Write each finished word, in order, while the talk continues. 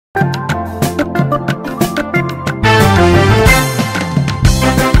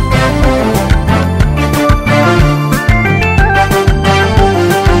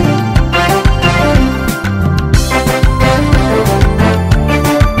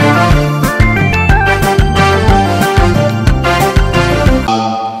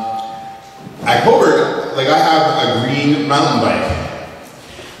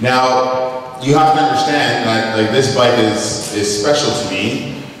you have to understand that like this bike is special to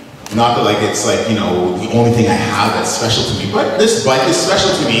me. Not that like it's like, you know, the only thing I have that's special to me, but this bike is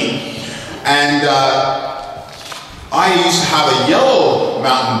special to me. And I used to have a yellow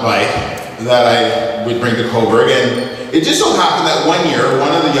mountain bike that I would bring to Coburg, and it just so happened that one year,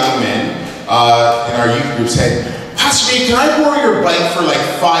 one of the young men in our youth group said, "Pastor Dave, can I borrow your bike for like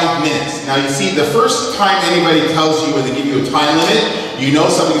 5 minutes?" Now you see, the first time anybody tells you when they give you a time limit, you know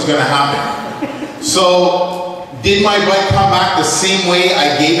something's gonna happen. So, did my bike come back the same way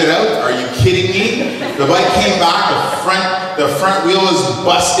I gave it out? Are you kidding me? The bike came back, the front wheel was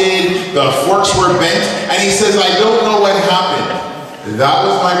busted, the forks were bent, and he says, "I don't know what happened." That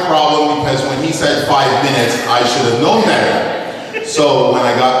was my problem, because when he said 5 minutes, I should have known better. So when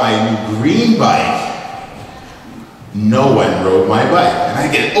I got my new green bike, no one rode my bike. And I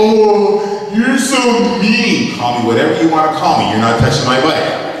get, "Oh, you're so mean." Call me whatever you want to call me, you're not touching my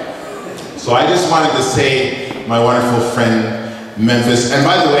bike. So I just wanted to say, my wonderful friend Memphis, and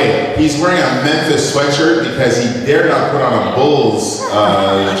by the way, he's wearing a Memphis sweatshirt because he dared not put on a Bulls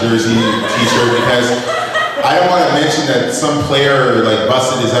jersey t-shirt, because I don't want to mention that some player like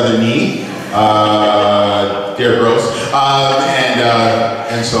busted his other knee. They're gross.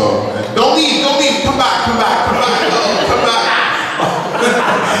 And so, don't leave, come back, oh, come back.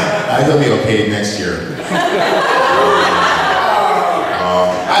 He'll be okay next year.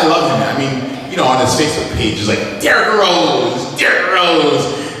 I love him. I mean, you know, on his Facebook page, he's like, Derrick Rose,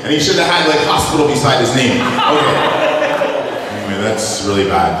 and he should have had like hospital beside his name. Okay. Anyway, that's really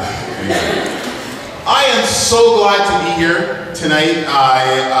bad. Anyway. I am so glad to be here tonight.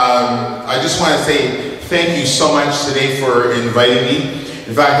 I just want to say thank you so much today for inviting me.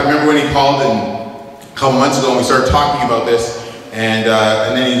 In fact, I remember when he called a couple months ago and we started talking about this, and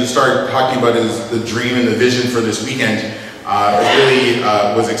then he just started talking about the dream and the vision for this weekend. It really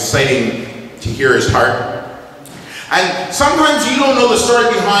was exciting to hear his heart. And sometimes you don't know the story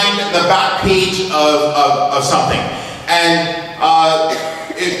behind the back page of something. And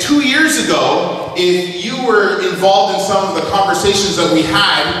 2 years ago, if you were involved in some of the conversations that we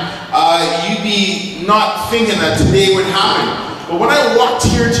had, you'd be not thinking that today would happen. But when I walked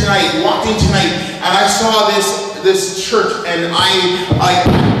in tonight, and I saw this church, and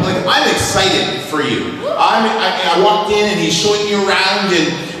I'm excited for you. I walked in and he's showing me around,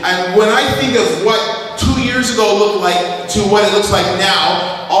 and when I think of what 2 years ago looked like to what it looks like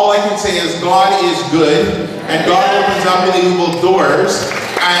now, all I can say is God is good, and God opens unbelievable doors,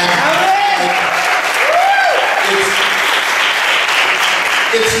 and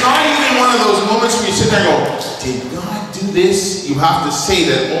it's not even one of those moments where you sit there and go, did God do this? You have to say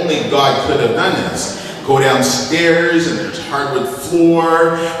that only God could have done this. Go downstairs and there's hardwood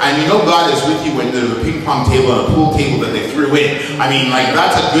floor, and you know God is with you when there's a ping pong table and a pool table that they threw in. I mean, like,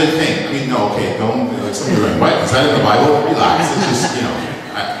 that's a good thing. I mean, no, okay, don't, like, somebody's going, what? Is that in the Bible? Relax, it's just, you know.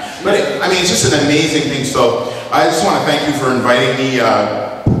 It's just an amazing thing. So I just want to thank you for inviting me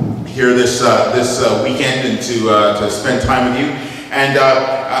here this weekend and to spend time with you. And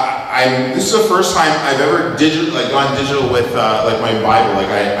this is the first time I've ever gone digital with my Bible.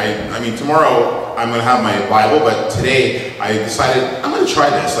 I mean, tomorrow I'm going to have my Bible, but today I decided I'm going to try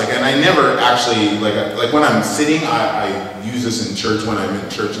this. And I never actually like when I'm sitting, I use this in church when I'm in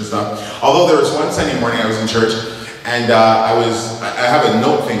church and stuff. Although there was one Sunday morning I was in church, and I have a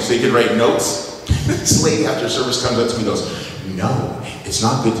note thing so you could write notes. This lady after service comes up to me and goes, "No, it's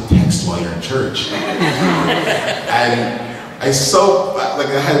not good to text while you're in church." And I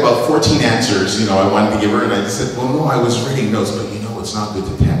had about 14 answers, you know, I wanted to give her, and I just said, "Well, no, I was writing notes, but you know it's not good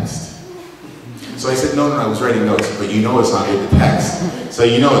to text." So I said, no, I was writing notes, but you know it's not good to text. So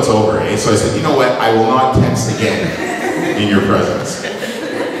you know it's over, eh? So I said, you know what, I will not text again in your presence.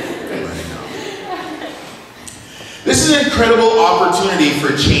 This is an incredible opportunity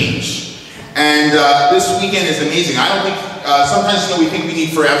for change. And this weekend is amazing. I don't think, sometimes, you know, we think we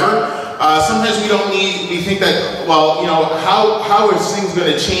need forever. Sometimes we think that, well, you know, how is things going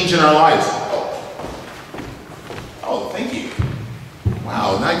to change in our lives? Oh, thank you.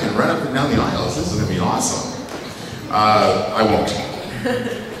 Wow, now I can run up and down the aisles. This is going to be awesome. I won't.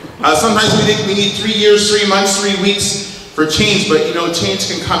 Sometimes we think we need 3 years, 3 months, 3 weeks for change, but you know, change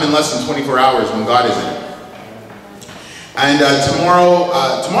can come in less than 24 hours when God is in it. And tomorrow,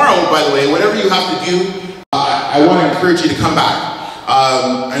 by the way, whatever you have to do, I want to encourage you to come back.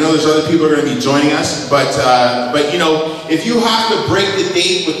 I know there's other people who are going to be joining us, but you know, if you have to break the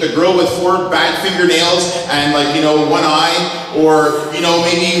date with the girl with 4 bad fingernails and, like, you know, 1 eye, or, you know,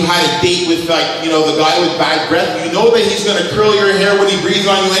 maybe you had a date with, like, you know, the guy with bad breath, you know that he's going to curl your hair when he breathes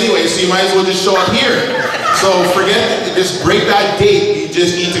on you anyway, so you might as well just show up here. So forget it, just break that date. You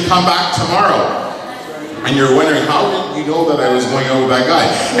just need to come back tomorrow. And you're wondering, how did you know that I was going out with that guy?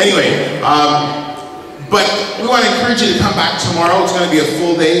 Anyway, but we want to encourage you to come back tomorrow. It's going to be a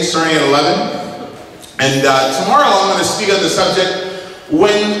full day starting at 11. And tomorrow I'm going to speak on the subject,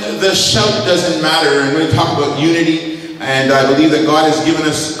 when the shout doesn't matter. I'm going to talk about unity. And I believe that God has given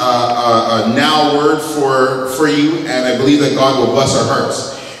us a now word for you. And I believe that God will bless our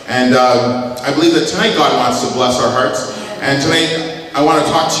hearts. And I believe that tonight God wants to bless our hearts. And tonight I want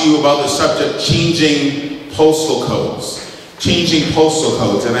to talk to you about the subject, changing postal codes. Changing postal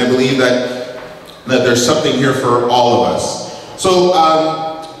codes. And I believe that there's something here for all of us. So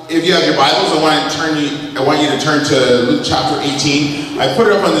if you have your Bibles, I want you to turn to Luke chapter 18. I put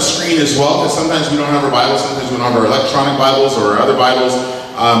it up on the screen as well, because sometimes we don't have our Bibles, sometimes we don't have our electronic Bibles or our other Bibles.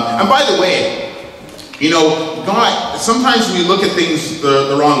 And by the way, you know, God, sometimes we look at things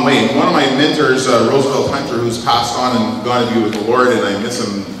the wrong way. One of my mentors, Roosevelt Hunter, who's passed on and gone to be with the Lord, and I miss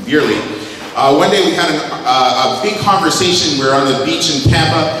him dearly. One day we had a big conversation. We were on the beach in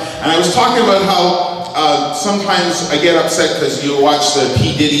Tampa, and I was talking about how sometimes I get upset because you watch the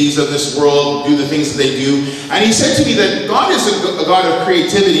P. Diddy's of this world do the things that they do. And he said to me that God is a God of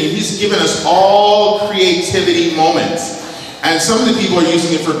creativity, and He's given us all creativity moments. And some of the people are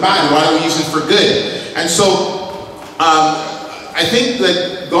using it for bad. Why don't we use it for good? And so I think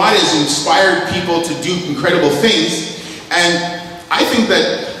that God has inspired people to do incredible things. And I think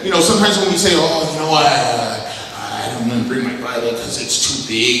that, you know, sometimes when we say, oh, you know what, I don't want to bring my Bible because it's too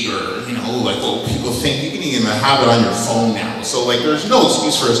big, or, you know, like, oh, people think, you can even have it on your phone now. So, like, there's no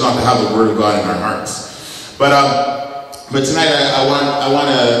excuse for us not to have the Word of God in our hearts. But tonight I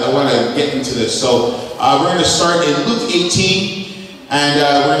want to get into this. So we're going to start in Luke 18, and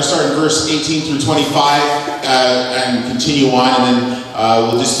we're going to start in verse 18 through 25 and continue on, and then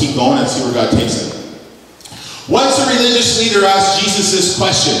we'll just keep going and see where God takes it. Once a religious leader asked Jesus this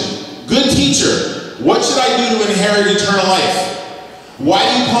question, "Good teacher, what should I do to inherit eternal life?" "Why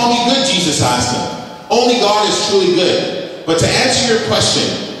do you call me good?" Jesus asked him. "Only God is truly good. But to answer your question,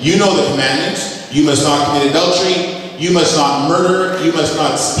 you know the commandments. You must not commit adultery. You must not murder. You must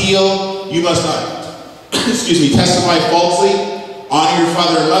not steal. You must not, testify falsely. Honor your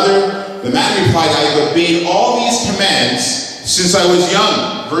father and mother." The man replied, "I have obeyed all these commands since I was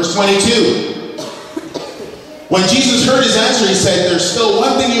young." Verse 22. When Jesus heard his answer, he said, "There's still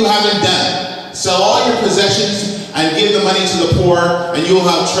one thing you haven't done. Sell all your possessions and give the money to the poor, and you will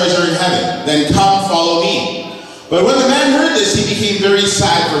have treasure in heaven. Then come, follow me." But when the man heard this, he became very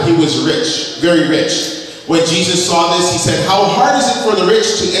sad, for he was rich, very rich. When Jesus saw this, he said, "How hard is it for the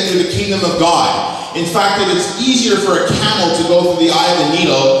rich to enter the kingdom of God? In fact, that it's easier for a camel to go through the eye of a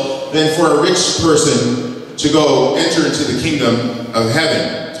needle than for a rich person to go enter into the kingdom of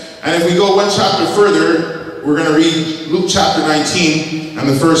heaven." And if we go one chapter further, we're going to read Luke chapter 19 and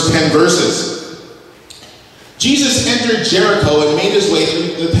the first 10 verses. Jesus entered Jericho and made his way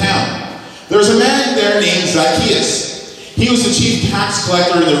through the town. There was a man there named Zacchaeus. He was the chief tax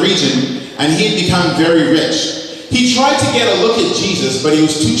collector in the region, and he had become very rich. He tried to get a look at Jesus, but he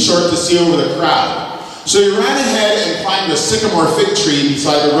was too short to see over the crowd. So he ran ahead and climbed a sycamore fig tree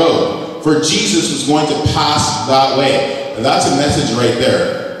beside the road, for Jesus was going to pass that way. And that's a message right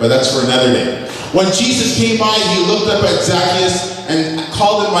there, but that's for another day. When Jesus came by, he looked up at Zacchaeus and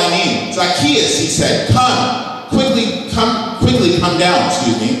called him by name. "Zacchaeus," he said, quickly come down,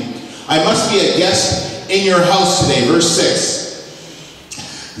 "I must be a guest in your house today." Verse 6.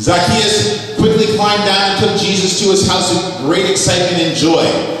 Zacchaeus quickly climbed down and took Jesus to his house in great excitement and joy.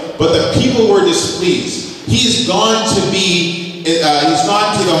 But the people were displeased. He's gone to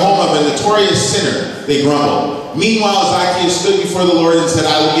the home of a notorious sinner, they grumbled. Meanwhile, Zacchaeus stood before the Lord and said,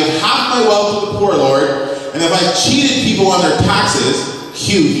 "I will give half my wealth to the poor, Lord, and if I've cheated people on their taxes,"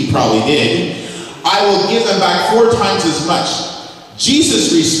 he probably did, "I will give them back 4 times as much."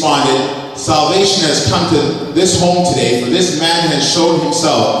 Jesus responded, "Salvation has come to this home today, for this man has shown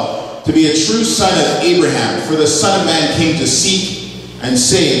himself to be a true son of Abraham. For the Son of Man came to seek and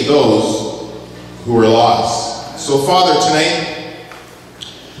save those who were lost." So, Father, tonight,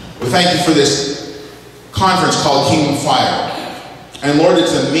 we thank you for this conference called Kingdom Fire. And Lord,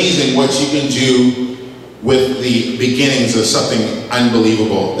 it's amazing what you can do with the beginnings of something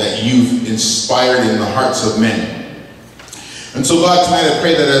unbelievable that you've inspired in the hearts of men. And so, God, tonight I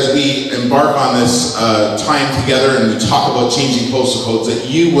pray that as we embark on this time together and we talk about changing postal codes, that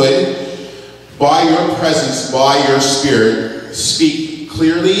you would, by your presence, by your Spirit, speak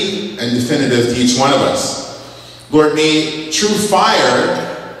clearly and definitive to each one of us. Lord, may true fire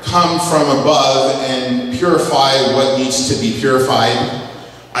come from above and purify what needs to be purified.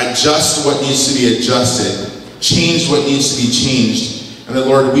 adjust what needs to be adjusted, change what needs to be changed, and that,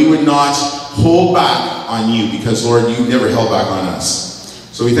 Lord, we would not hold back on you, because, Lord, you've never held back on us.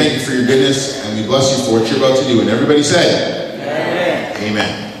 So we thank you for your goodness, and we bless you for what you're about to do. And everybody said, Amen.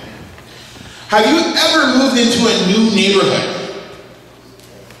 Amen. Have you ever moved into a new neighborhood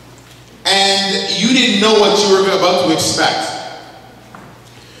and you didn't know what you were about to expect?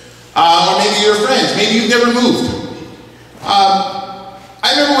 Or maybe your friends, maybe you've never moved.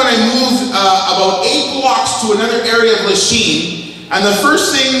 I remember when I moved about 8 blocks to another area of Lachine, and the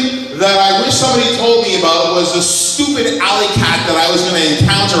first thing that I wish somebody told me about was the stupid alley cat that I was going to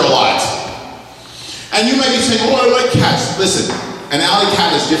encounter a lot. And you might be saying, oh, I like cats. Listen, an alley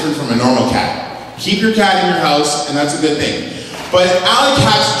cat is different from a normal cat. Keep your cat in your house, and that's a good thing. But alley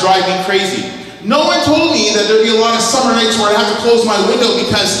cats drive me crazy. No one told me that there'd be a lot of summer nights where I'd have to close my window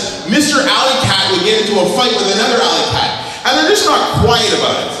because Mr. Alley Cat would get into a fight with another alley cat. And they're just not quiet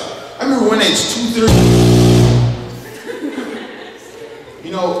about it. I remember one night, it's 2:30.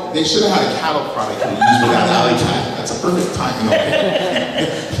 You know, they should have had a cattle product to use with that alley cat. That's a perfect time. No,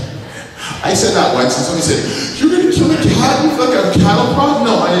 okay. I said that once, and somebody said, "You're going to kill a cat with like a cattle prod?"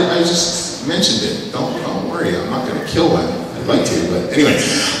 No, I just mentioned it. Don't worry, I'm not going to kill one. I'd like to, but anyway.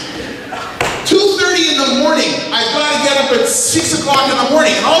 2:30 in the morning. I've got to get up at 6 o'clock in the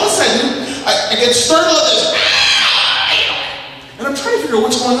morning, and all of a sudden, I get startled at this, and I'm trying to figure out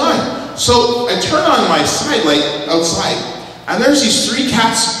what's going on. So I turn on my side light outside, and there's these 3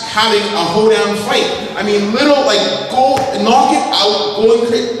 cats having a hoedown fight. I mean, little, like, go, knock it out, going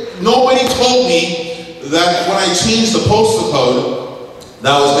crazy. Nobody told me that when I changed the postal code,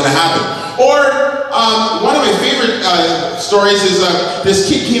 that was going to happen. Or, one of my favorite stories is this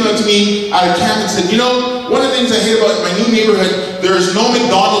kid came up to me out of camp and said, you know, one of the things I hate about my new neighborhood, there's no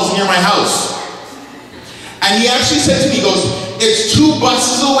McDonald's near my house. And he actually said to me, he goes, it's 2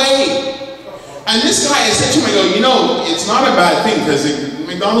 buses away. And this guy, I said to him, I go, you know, it's not a bad thing, because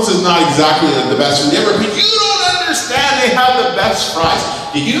McDonald's is not exactly the best food ever, but you don't understand, they have the best fries.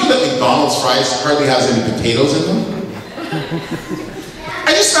 Did you know that McDonald's fries hardly has any potatoes in them?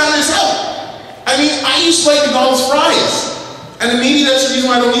 I just found this out. I mean, I used to like McDonald's fries. And maybe that's the reason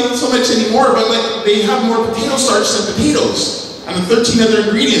why I don't eat them so much anymore, but like, they have more potato starch than potatoes. And 13 other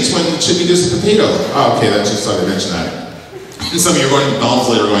ingredients when it should be just a potato. Oh, okay, that's just thought I mentioned that. And some of you are going to McDonald's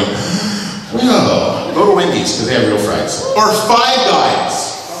later going, well, go to Wendy's because they have real fries. Or Five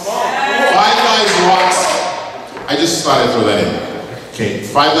Guys. Five Guys rocks. I just thought I'd throw that in. Okay,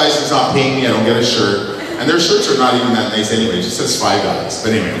 Five Guys is not paying me, I don't get a shirt. And their shirts are not even that nice anyway, it just says Five Guys.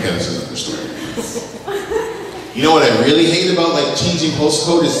 But anyway, okay, this is another story. You know what I really hate about like changing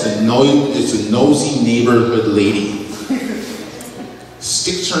postcode is the nosy neighborhood lady.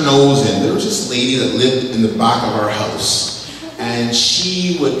 Sticks her nose in. There was this lady that lived in the back of our house. And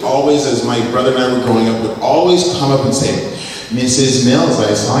she would always, as my brother and I were growing up, would always come up and say, Mrs. Mills,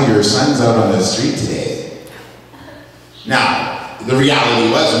 I saw your son's out on the street today. Now, the reality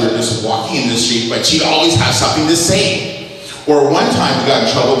was we were just walking in the street, but she'd always have something to say. Or one time we got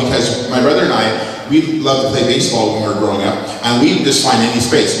in trouble because my brother and I, we loved to play baseball when we were growing up, and we'd just find any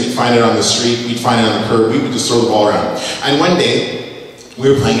space. We'd find it on the street, we'd find it on the curb, we would just throw the ball around. And one day, we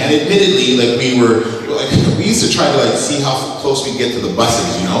were playing, and admittedly, like we used to try to like see how close we could get to the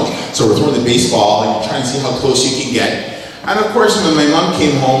buses, you know? So we're throwing the baseball, and you're trying to see how close you can get. And of course, when my mom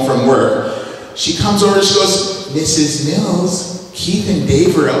came home from work, she comes over and she goes, Mrs. Mills, Keith and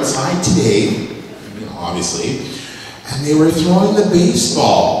Dave were outside today, you know, obviously, and they were throwing the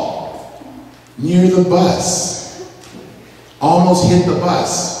baseball near the bus. Almost hit the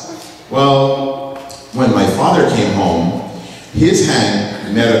bus. Well, when my father came home, his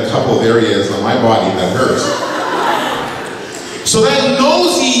hand met a couple of areas on my body that hurt. So that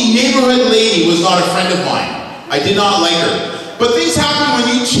nosy neighborhood lady was not a friend of mine. I did not like her. But things happen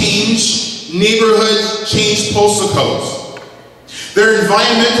when you change neighborhoods, change postal codes. There are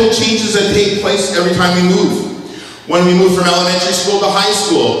environmental changes that take place every time we move. When we move from elementary school to high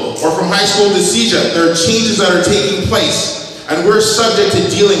school, or from high school to CEGA, there are changes that are taking place, and we're subject to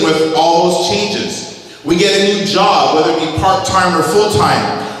dealing with all those changes. We get a new job, whether it be part-time or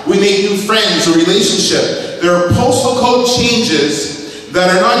full-time. We make new friends or relationship. There are postal code changes that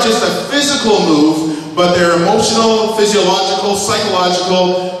are not just a physical move, but they're emotional, physiological,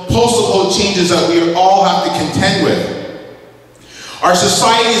 psychological, postal code changes that we all have to contend with. Our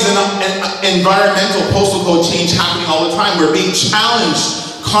society is an environmental postal code change happening all the time. We're being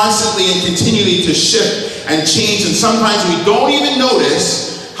challenged constantly and continually to shift and change, and sometimes we don't even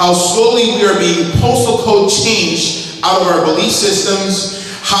notice how slowly we are being postal code changed out of our belief systems,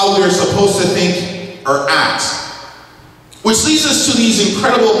 how we are supposed to think or act. Which leads us to these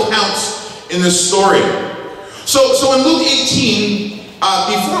incredible accounts in this story. So in Luke 18,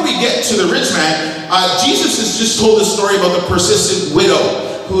 before we get to the rich man, Jesus has just told a story about the persistent widow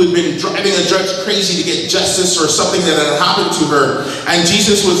who had been driving a judge crazy to get justice for something that had happened to her. And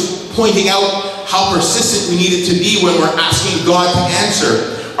Jesus was pointing out how persistent we needed to be when we're asking God to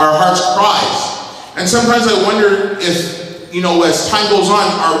answer our heart's cries. And sometimes I wonder if, as time goes on,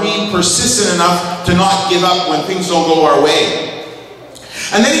 are we persistent enough to not give up when things don't go our way?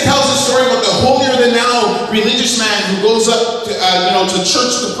 And then he tells a story about the holier-than-thou religious man who goes up to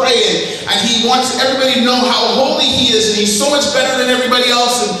church to pray, and he wants everybody to know how holy he is, and he's so much better than everybody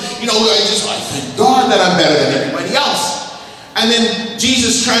else, and I thank God that I'm better than everybody else. And then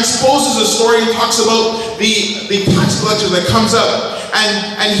Jesus transposes the story and talks about the tax collector that comes up,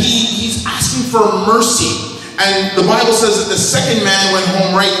 and he's asking for mercy. And the Bible says that the second man went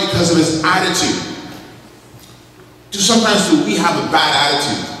home right because of his attitude. Sometimes we have a bad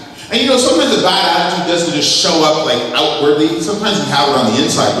attitude. And sometimes a bad attitude doesn't just show up like outwardly. Sometimes we have it on the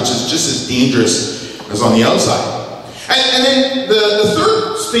inside, which is just as dangerous as on the outside. And then the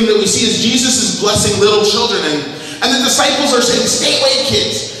third thing that we see is Jesus is blessing little children. And the disciples are saying, stay away,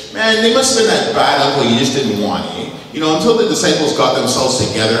 kids. Man, they must have been that bad uncle you just didn't want, eh? Until the disciples got themselves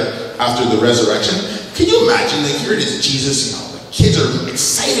together after the resurrection. Can you imagine, here it is, Jesus, the kids are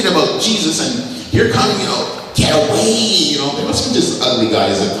excited about Jesus, and here come, get away, they must be just ugly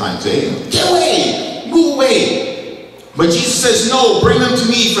guys at times, eh? Get away, move away. But Jesus says, no, bring them to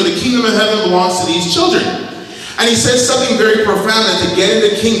me, for the kingdom of heaven belongs to these children. And he says something very profound, that to get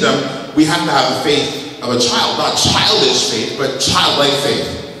into the kingdom, we have to have the faith of a child. Not childish faith, but childlike faith.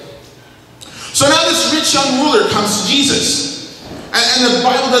 So now this rich young ruler comes to Jesus. And the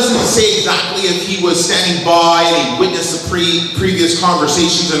Bible doesn't say exactly if he was standing by and he witnessed the previous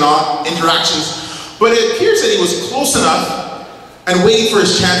conversations and interactions. But it appears that he was close enough and waiting for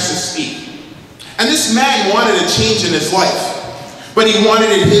his chance to speak. And this man wanted a change in his life, but he wanted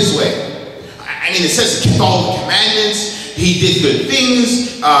it his way. It says he kept all the commandments, he did good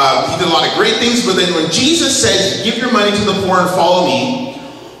things, he did a lot of great things, but then when Jesus says, give your money to the poor and follow me,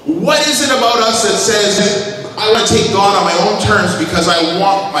 what is it about us that says, I want to take God on my own terms because I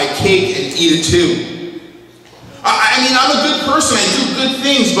want my cake and eat it too? I'm a good person, I do good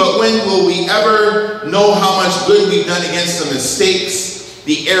things, but when will we ever know how much good we've done against the mistakes,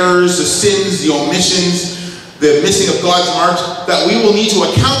 the errors, the sins, the omissions, the missing of God's mark, that we will need to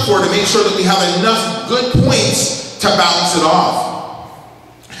account for to make sure that we have enough good points to balance it off?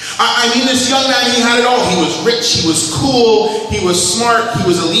 This young man, he had it all. He was rich, he was cool, he was smart, he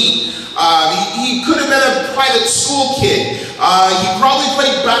was elite. He could have been a private school kid. He probably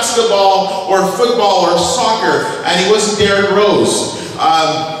played basketball or football or soccer, and he wasn't Derrick Rose.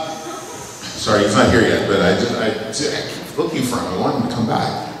 Sorry, he's not here yet, but I keep looking for him. I want him to come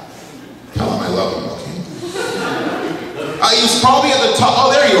back. Tell him I love him, okay? He was probably at the top.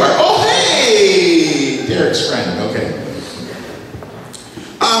 Oh, there you are. Oh, hey! Derrick's friend, okay.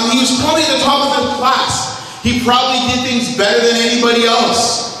 He was probably at the top of the class. He probably did things better than anybody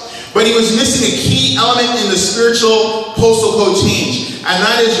else. But he was missing a key element in the spiritual postal code change. And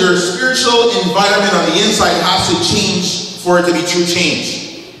that is your spiritual environment on the inside has to change for it to be true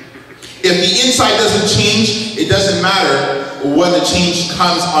change. If the inside doesn't change, it doesn't matter what the change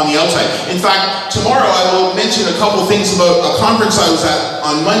comes on the outside. In fact, tomorrow I will mention a couple things about a conference I was at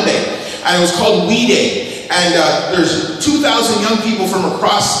on Monday. And it was called We Day. And there's 2,000 young people from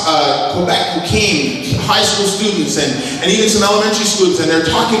across Quebec who came, high school students and even some elementary students, and they're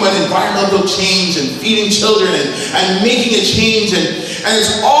talking about environmental change and feeding children and making a change, and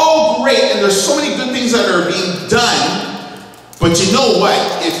it's all great, and there's so many good things that are being done, but you know what?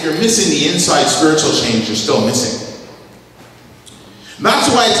 If you're missing the inside spiritual change, you're still missing. That's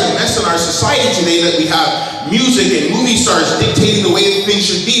why it's a mess in our society today that we have music and movie stars dictating the way things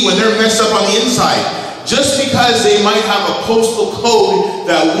should be when they're messed up on the inside. Just because they might have a postal code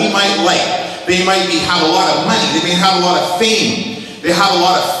that we might like. They might have a lot of money. They may have a lot of fame. They have a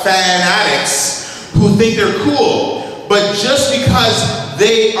lot of fan addicts who think they're cool. But just because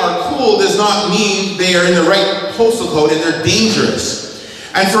they are cool does not mean they are in the right postal code and they're dangerous.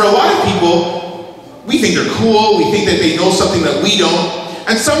 And for a lot of people, we think they're cool. We think that they know something that we don't.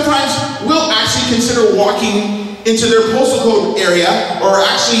 And sometimes we'll actually consider walking into their postal code area or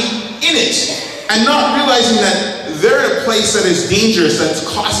actually in it. And not realizing that they're in a place that is dangerous, that's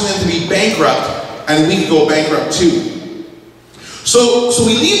causing them to be bankrupt, and we can go bankrupt too. So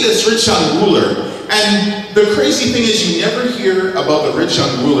we leave this rich young ruler, and the crazy thing is you never hear about the rich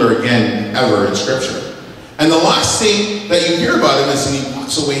young ruler again, ever in Scripture. And the last thing that you hear about him is that he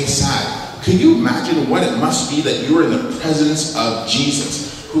walks away sad. Can you imagine what it must be that you're in the presence of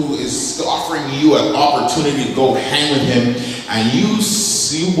Jesus, who is offering you an opportunity to go hang with him, and you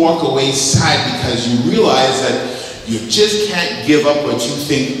walk away sad because you realize that you just can't give up what you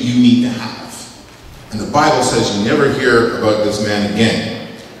think you need to have. And the Bible says you never hear about this man again,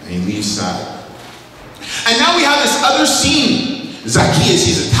 and he leaves sad. And now we have this other scene. Zacchaeus,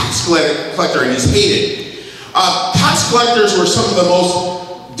 he's a tax collector, and he's hated. Tax collectors were some of the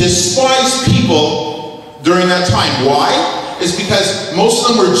most despised people during that time. Why? Is because most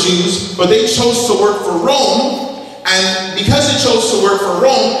of them were Jews, but they chose to work for Rome, and because they chose to work for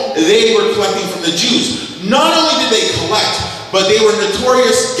Rome, they were collecting from the Jews. Not only did they collect, but they were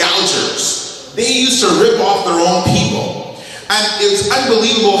notorious gougers. They used to rip off their own people. And it was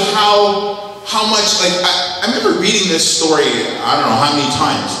unbelievable how much, like, I remember reading this story, I don't know how many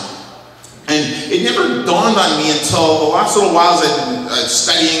times, and it never dawned on me until the last little while as I've been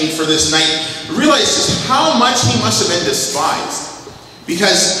studying for this night, realized just how much he must have been despised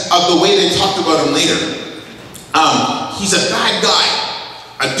because of the way they talked about him later. He's a bad guy,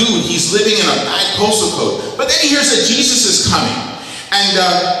 a dude, he's living in a bad postal code. But then he hears that Jesus is coming. And,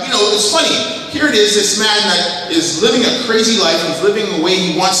 it's funny. Here it is, this man that is living a crazy life. He's living the way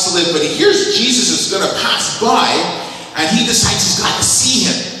he wants to live. But he hears Jesus is going to pass by, and he decides he's got to see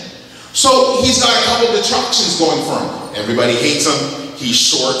him. So he's got a couple of attractions going for him. Everybody hates him. He's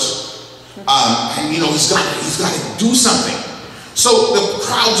short. And he's got to do something. So the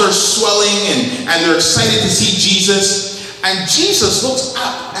crowds are swelling and they're excited to see Jesus. And Jesus looks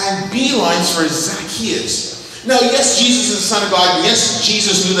up and beelines for Zacchaeus. Now, yes, Jesus is the Son of God. Yes,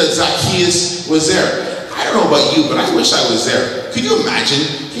 Jesus knew that Zacchaeus was there. I don't know about you, but I wish I was there. Could you imagine?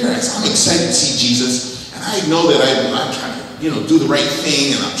 Here, I'm excited to see Jesus, and I know that I'm trying to, do the right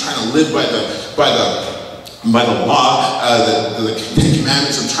thing, and I'm trying to live by the law, the Ten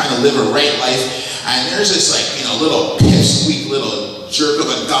Commandments. I'm trying to live a right life. And there's this little pipsqueak little jerk of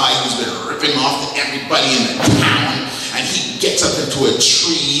a guy who's been ripping off everybody in the town. And he gets up into a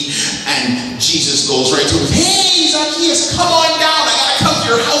tree, and Jesus goes right to him. Hey, Zacchaeus, come on down. I gotta come to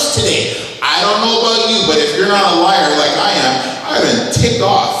your house today. I don't know about you, but if you're not a liar like I am, I've been ticked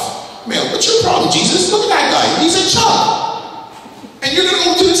off. Man, what's your problem, Jesus? Look at that guy. He's a chump. And you're gonna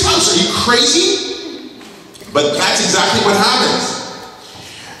go to his house. Are you crazy? But that's exactly what happens.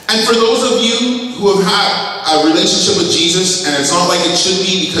 And for those of you who have had a relationship with Jesus, and it's not like it should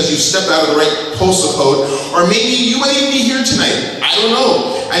be because you stepped out of the right postal code, or maybe you might even be here tonight, I don't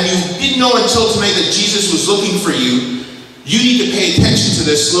know, and you didn't know until tonight that Jesus was looking for you, you need to pay attention to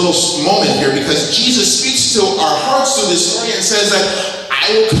this little moment here, because Jesus speaks to our hearts through this story and says that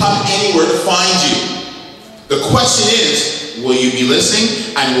I will come anywhere to find you. The question is, will you be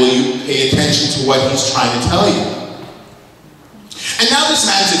listening, and will you pay attention to what he's trying to tell you? And now this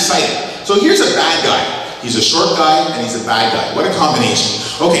man's excited. So here's a bad guy. He's a short guy and he's a bad guy. What a combination.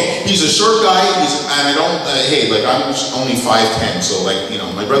 Okay, he's a short guy, I'm only 5'10", so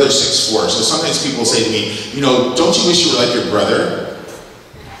my brother's 6'4", so sometimes people say to me, don't you wish you were like your brother?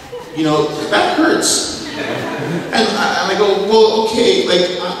 That hurts. And I go, well, okay,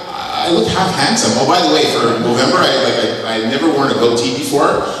 I look half handsome. Oh, by the way, for November, I've never worn a goatee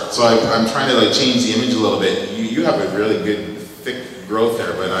before, so I'm trying to change the image a little bit. You have a really good thick growth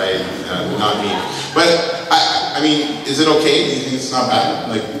there, but not me. But I mean, is it okay? Do you think it's not bad?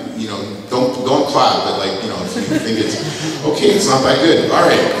 Don't clap, but if you think it's okay, it's not that good. All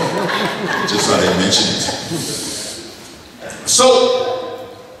right, just thought I'd mention it. So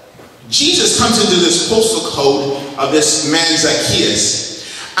Jesus comes into this postal code of this man Zacchaeus,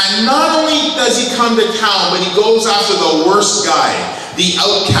 and not only does he come to town, but he goes after the worst guy, the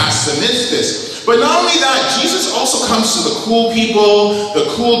outcast, the misfit. But not only that, Jesus also comes to the cool people, the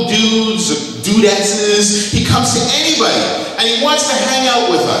cool dudes, the dudesses. He comes to anybody, and he wants to hang out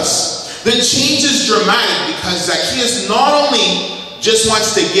with us. The change is dramatic because Zacchaeus not only just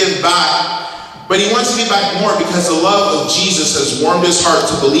wants to give back, but he wants to give back more because the love of Jesus has warmed his heart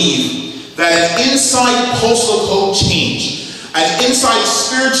to believe that an inside postal code change, an inside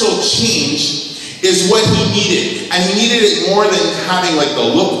spiritual change is what he needed. And he needed it more than having the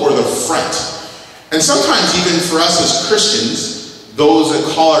look or the front. And sometimes even for us as Christians, those that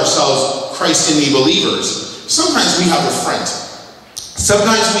call ourselves Christ-in-me believers, sometimes we have a front.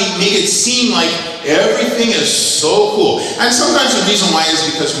 Sometimes we make it seem like everything is so cool. And sometimes the reason why is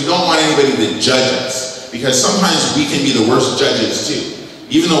because we don't want anybody to judge us. Because sometimes we can be the worst judges too.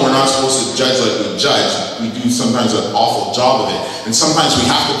 Even though we're not supposed to judge like we judge, we do sometimes an awful job of it. And sometimes we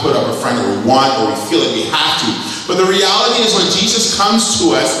have to put up a front, or we want, or we feel like we have to. But the reality is when Jesus comes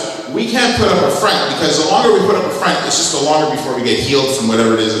to us, we can't put up a front, because the longer we put up a front, it's just the longer before we get healed from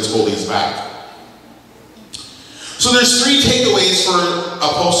whatever it is that's holding us back. So there's 3 takeaways for a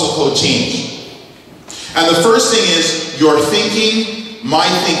postal code change. And the first thing is, your thinking, my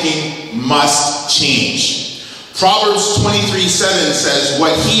thinking, must change. Proverbs 23:7 says,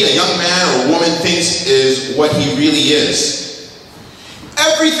 what he, a young man or woman, thinks is what he really is.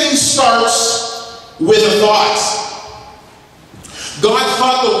 Everything starts with a thought. God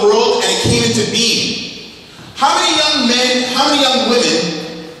thought the world and it came into being. How many young men, how many young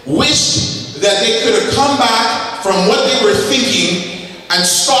women wished that they could have come back from what they were thinking and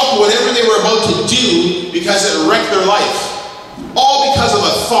stopped whatever they were about to do because it wrecked their life? All because of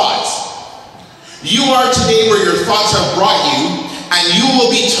a thought. You are today where your thoughts have brought you, and you will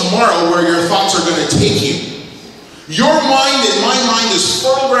be tomorrow where your thoughts are going to take you. Your mind and my mind is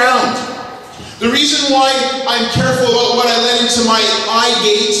fertile ground. The reason why I'm careful about what I let into my eye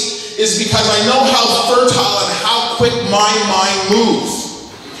gates is because I know how fertile and how quick my mind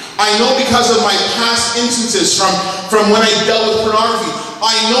moves. I know because of my past instances from when I dealt with pornography.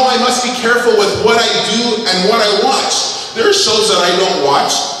 I know I must be careful with what I do and what I watch. There are shows that I don't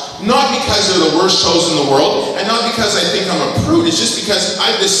watch, not because they're the worst shows in the world, and not because I think I'm a prude. It's just because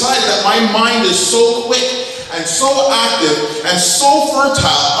I've decided that my mind is so quick and so active and so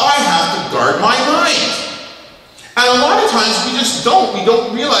fertile, I have to guard my mind. And a lot of times we just don't. We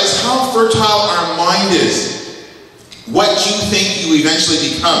don't realize how fertile our mind is. What you think you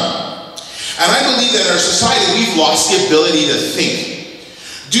eventually become. And I believe that in our society we've lost the ability to think.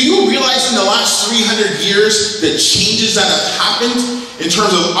 Do you realize in the last 300 years the changes that have happened in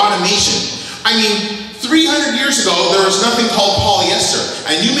terms of automation? I mean, 300 years ago, there was nothing called polyester.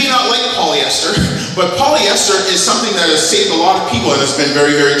 And you may not like polyester, but polyester is something that has saved a lot of people and it's been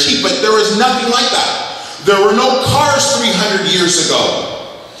very, very cheap. But there was nothing like that. There were no cars 300 years ago.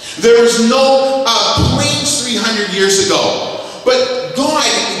 There was no planes 300 years ago. But God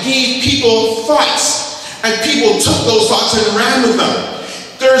gave people thoughts, and people took those thoughts and ran with them.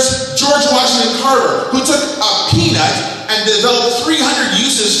 There's George Washington Carver, who took a peanut and developed 300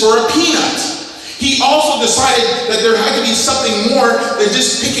 uses for a peanut. He also decided that there had to be something more than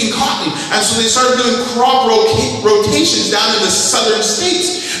just picking cotton. And so they started doing crop rotations down in the southern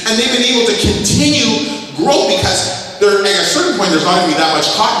states. And they've been able to continue grow because at a certain point there's not going to be that much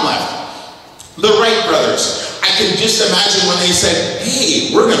cotton left. The Wright brothers. I can just imagine when they said,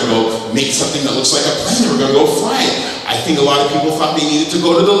 hey, we're going to go make something that looks like a plane. We're going to go fly it. I think a lot of people thought they needed to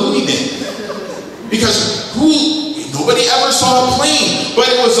go to the loony bin. Because nobody ever saw a plane, but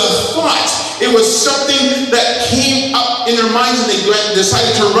it was a thought. It was something that came up in their minds and they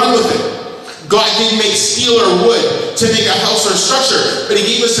decided to run with it. God didn't make steel or wood to make a house or structure, but he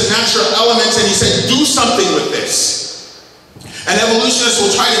gave us the natural elements and he said, do something with this. And evolutionists will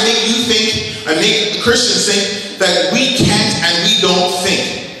try to make you think and make Christians think that we can't and we don't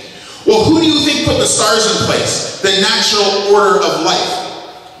think. Well, who do you think put the stars in place? The natural order of life.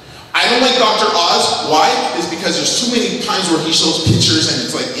 I don't like Dr. Oz. Why? It's because there's too many times where he shows pictures and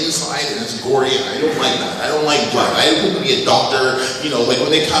it's like inside and it's gory and I don't like that. I don't like blood. I wouldn't be a doctor, like when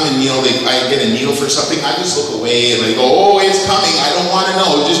they come and, I get a needle for something, I just look away and I go, oh, it's coming. I don't want to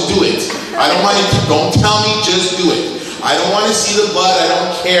know. Just do it. I don't want to, don't tell me, just do it. I don't want to see the blood. I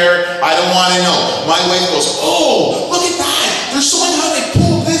don't care. I don't want to know. My wife goes, oh, look at that. They're showing how they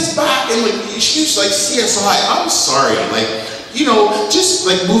pull this back. And she's like CSI. I'm sorry. Just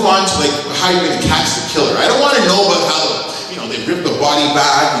move on to how you're going to catch the killer. I don't want to know about how, they rip the body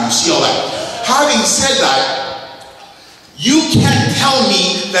back and you see all that. Having said that, you can't tell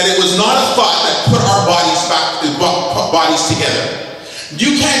me that it was not a thought that put our bodies together.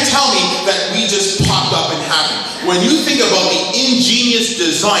 You can't tell me that we just popped up and happened. When you think about the ingenious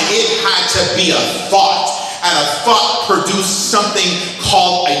design, it had to be a thought. And a thought produced something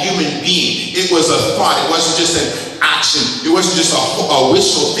called a human being. It was a thought. It wasn't just an action. It wasn't just a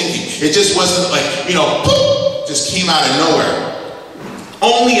wishful thinking. It just wasn't boop, just came out of nowhere.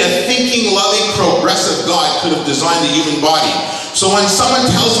 Only a thinking, loving, progressive God could have designed the human body. So when someone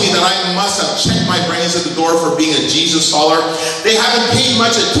tells me that I must have checked my brains at the door for being a Jesus follower, they haven't paid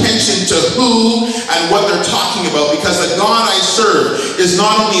much attention to who and what they're talking about, because the God I serve is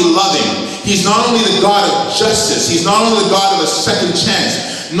not only loving, he's not only the God of justice, he's not only the God of a second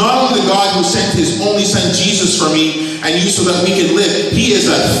chance, not only the God who sent his only son Jesus for me and you so that we can live, he is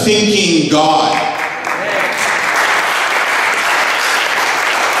a thinking God.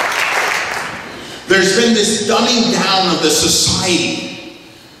 There's been this dumbing down of the society.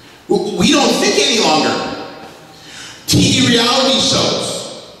 We don't think any longer. TV reality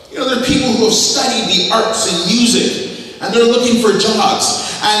shows. There are people who have studied the arts and music, and they're looking for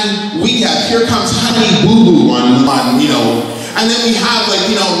jobs. And we have, here comes Honey Boo Boo on, and then we have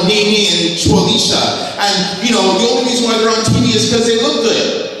Nene and Chualisha. And, the only reason why they're on TV is because they look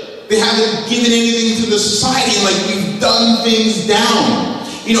good. They haven't given anything to the society, and we've done things down.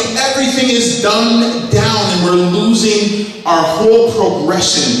 Everything is done down, and we're losing our whole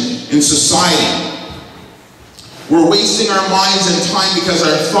progression in society. We're wasting our minds and time because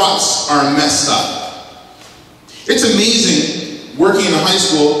our thoughts are messed up. It's amazing working in a high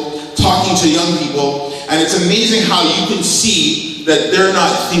school, talking to young people, and it's amazing how you can see that they're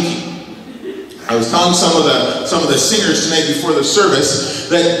not thinking. I was telling some of the singers tonight before the service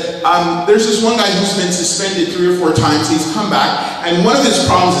that there's this one guy who's been suspended 3 or 4 times. He's come back, and one of his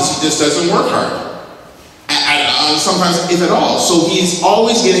problems is he just doesn't work hard. Sometimes, if at all. So he's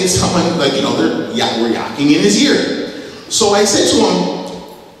always getting someone we're yakking in his ear. So I said to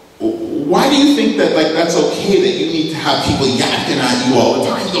him, why do you think that that's okay that you need to have people yakking at you all the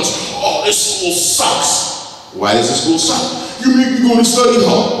time? He goes, oh, this school sucks. Why does the school suck? You make me go to study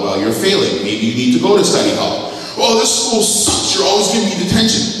hall. Well, you're failing. Maybe you need to go to study hall. Well, this school sucks. You're always giving me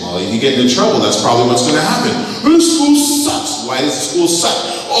detention. Well, if you get into trouble, that's probably what's going to happen. This school sucks. Why does the school suck?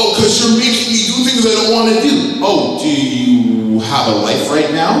 Oh, because you're making me do things I don't want to do. Oh, do you have a life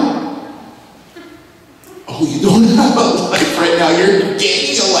right now? Oh, you don't have a life right now. You're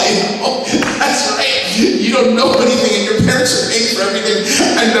gaining a life. Oh, that's right. You don't know anything, and your parents are paying for everything.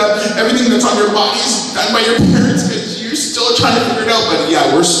 And everything that's on your body is done by your parents because you're still trying to figure it out. But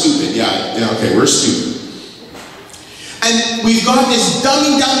yeah, we're stupid. Okay, we're stupid. And we've got this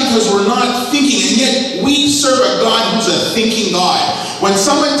dumbing down because we're not thinking, and yet we serve a God who's a thinking God. When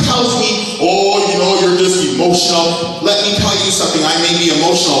someone tells me, oh, you're just emotional, let me tell you something. I may be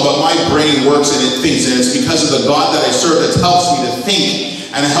emotional, but my brain works and it thinks, and it's because of the God that I serve that helps me to think,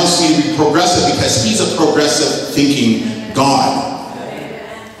 and it helps me to be progressive because he's a progressive thinking God.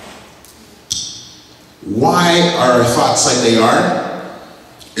 Why are our thoughts like they are?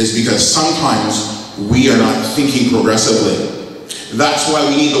 Is because sometimes we are not thinking progressively. That's why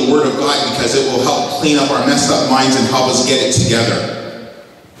we need the Word of God, because it will help clean up our messed up minds and help us get it together.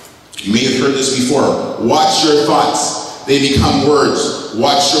 You may have heard this before. Watch your thoughts, they become words.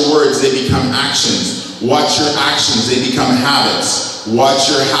 Watch your words, they become actions. Watch your actions, they become habits. Watch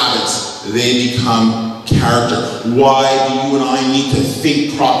your habits, they become character. Why do you and I need to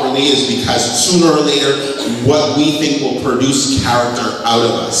think properly is because sooner or later, what we think will produce character out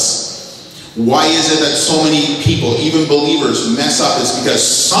of us. Why is it that so many people, even believers, mess up? It's because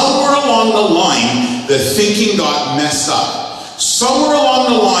somewhere along the line, the thinking got messed up. Somewhere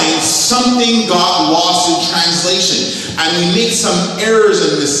along the line, something got lost in translation. And we make some errors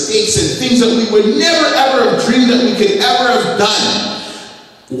and mistakes and things that we would never ever have dreamed that we could ever have done.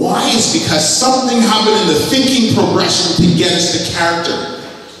 Why? It's because something happened in the thinking progression to get us to character.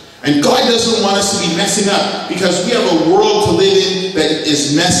 And God doesn't want us to be messing up, because we have a world to live in that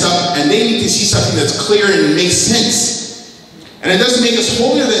is messed up, and they need to see something that's clear and makes sense. And it doesn't make us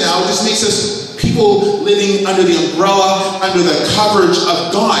holier than thou, it just makes us people living under the umbrella, under the coverage of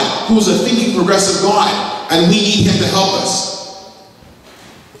God, who's a thinking progressive God, and we need him to help us.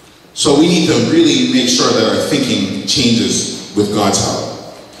 So we need to really make sure that our thinking changes with God's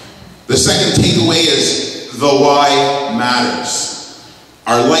help. The second takeaway is the why matters.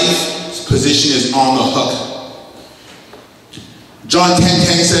 Our life position is on the hook. John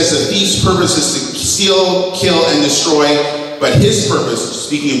 10:10 says the thief's purpose is to steal, kill, and destroy, but his purpose,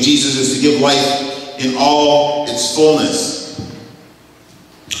 speaking of Jesus, is to give life in all its fullness.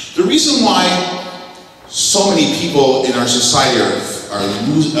 The reason why so many people in our society are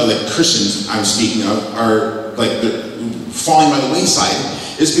like Christians, I'm speaking of, are like falling by the wayside,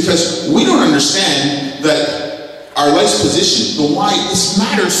 is because we don't understand that our life's position, the why, this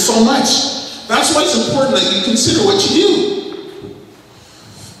matters so much. That's why it's important that you consider what you do.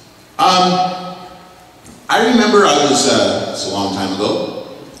 I remember it's a long time ago.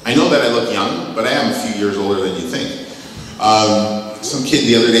 I know that I look young, but I am a few years older than you think. Some kid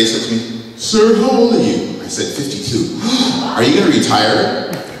the other day said to me, "Sir, how old are you?" I said, 52. "Are you going to retire?"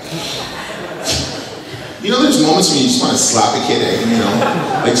 There's moments when you just want to slap a kid,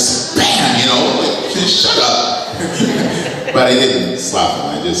 like spam, like, shut up. But I didn't slap him.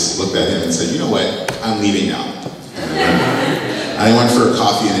 I just looked at him and said, "You know what? I'm leaving now." I went for a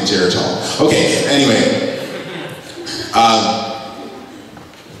coffee and a Geritol. Okay, anyway.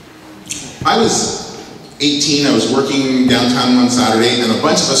 I was 18. I was working downtown one Saturday, and a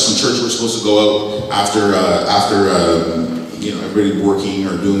bunch of us from church were supposed to go out after everybody working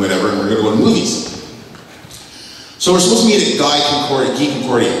or doing whatever, and we're going to go to movies. So we're supposed to meet at Guy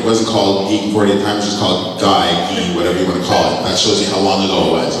Concordia. It wasn't called Guy Concordia at the time, it was just called Guy, whatever you want to call it. That shows you how long ago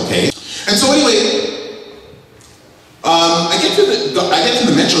it was, okay? And so anyway, I get to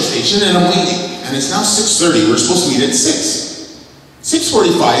the metro station and I'm waiting. And it's now 6:30, we're supposed to meet at 6.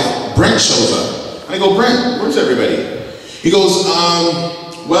 6:45, Brent shows up. And I go, Brent, where's everybody? He goes,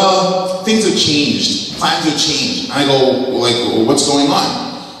 well, things have changed. Plans have changed. And I go, like, what's going on?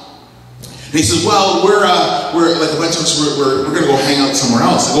 And he says, well, we're like a bunch of us, we're going to go hang out somewhere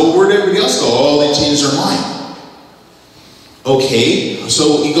else. I go, where'd everybody else go? Oh, they changed their mind. Okay,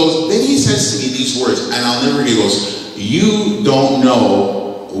 so he goes, then he says to me these words, and I'll never forget, he goes, you don't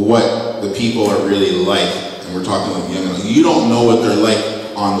know what the people are really like. And we're talking like young, you don't know what they're like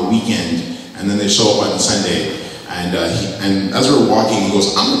on the weekend, and then they show up on Sunday. And as we're walking, he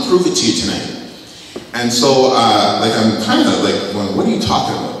goes, I'm going to prove it to you tonight. And so, like, I'm kind of like, well, what are you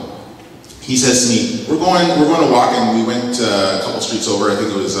talking about? He says to me, we're going to walk, and we went a couple streets over. I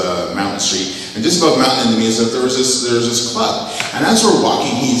think it was Mountain Street, and just above Mountain and me, there was this club. And as we're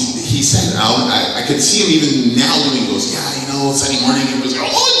walking, he said, I could see him even now doing. He goes, yeah, you know, Sunday morning, he was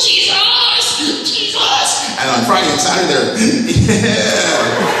going, oh Jesus, and on Friday and Saturday,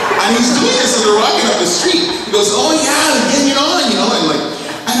 yeah, and he's doing this as we're walking up the street. He goes, oh yeah, getting it on, you know, and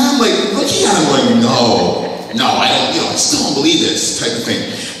I'm like looking at him, going, no, I don't, you know, I still don't believe this type of thing.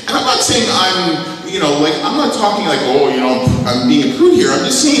 And I'm not saying I'm, you know, like, I'm not talking like, oh, you know, I'm being crude here. I'm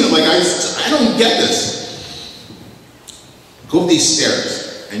just saying, like, I don't get this. Go up these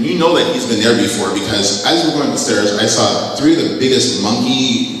stairs. And you know that he's been there before, because as we're going up the stairs, I saw 3 of the biggest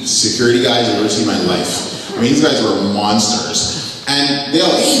monkey security guys I've ever seen in my life. I mean, these guys were monsters. And they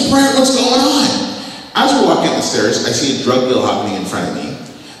all, hey, Brent, what's going on? As we're walking up the stairs, I see a drug deal happening in front of me.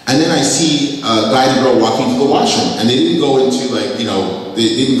 And then I see a guy and a girl walking to the washroom. And they didn't go into, like, you know, they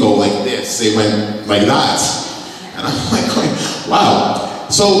didn't go like this. They went like that. And I'm like going, wow.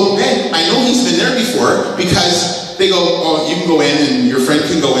 So then I know he's been there before, because they go, oh, you can go in and your friend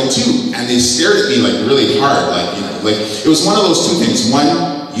can go in too. And they stared at me like really hard. Like, you know, like it was one of those 2 things.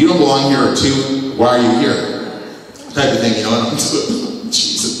 1, you don't belong here, or 2, why are you here? Type of thing, you know. And I'm just like,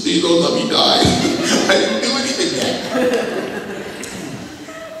 Jesus, please don't let me die. I didn't do anything yet.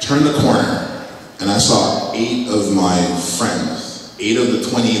 Turned the corner, and I saw 8 of my friends, 8 of the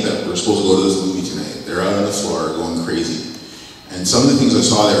 20 that were supposed to go to this movie tonight. They're out on the floor going crazy. And some of the things I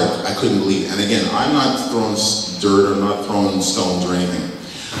saw there, I couldn't believe. And again, I'm not throwing dirt or not throwing stones or anything.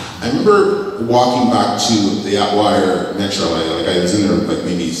 I remember walking back to the Atwater Metro. I was in there like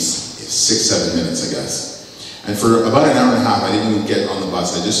maybe 6-7 minutes, I guess. And for about an hour and a half, I didn't even get on the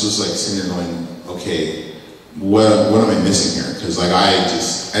bus. I just was like sitting there going, okay, what am I missing here? Because like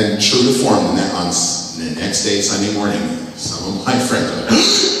and true to form, on the next day, Sunday morning, some of my friends were like,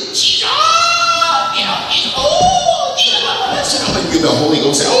 Jesus, you know, he's old, Jesus. And the Holy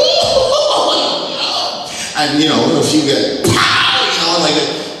Ghost said, oh, and you know, if you get, pow, you know, like,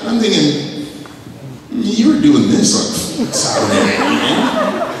 and I'm thinking, you were doing this on Saturday night.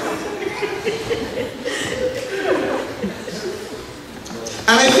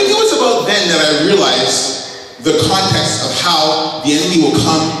 And I think it was about then that I realized the context of how the enemy will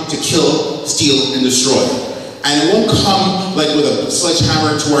come to kill, steal, and destroy. And it won't come like with a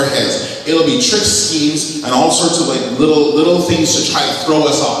sledgehammer to our heads. It'll be tricks, schemes, and all sorts of like little things to try to throw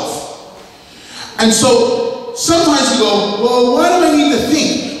us off. And so sometimes we go, well, why do I need to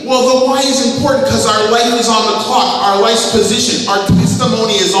think? Well, the why is important because our life is on the clock. Our life's position, our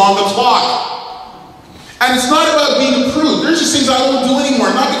testimony is on the clock. And it's not about being approved. There's just things I won't do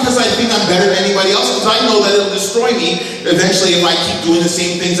anymore. Not because I think I'm better than anybody else, because I know that it'll destroy me eventually if I keep doing the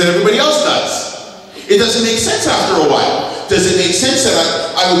same things that everybody else does. It doesn't make sense after a while. Does it make sense that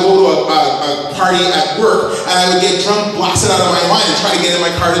I would go to a party at work and I would get drunk, blasted out of my mind, and try to get in my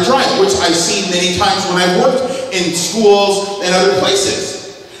car to drive, which I've seen many times when I've worked in schools and other places.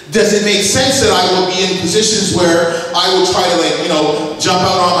 Does it make sense that I will be in positions where I will try to, like, you know, jump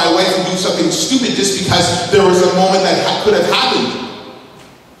out on my wife and do something stupid just because there was a moment that could have happened?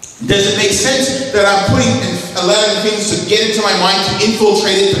 Does it make sense that I'm putting and allowing things to get into my mind, to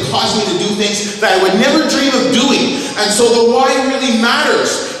infiltrate it, to cause me to do things that I would never dream of doing? And so the why really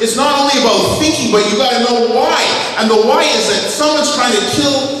matters. It's not only about thinking, but you got to know why. And the why is that someone's trying to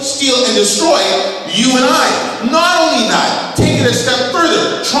kill, steal, and destroy you and I. Not only that, take it a step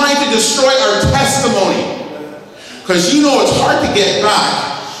further, trying to destroy our testimony. Because you know it's hard to get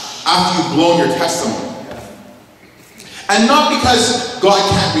back after you've blown your testimony. And not because God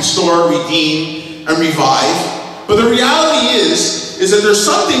can't restore, redeem, and revive, but the reality is that there's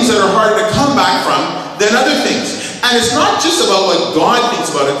some things that are harder to come back from than other things. And it's not just about what God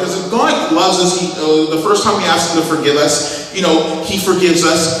thinks about it, because if God loves us. The first time we ask him to forgive us, you know, he forgives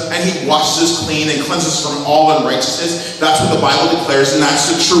us and he washes us clean and cleanses us from all unrighteousness. That's what the Bible declares, and that's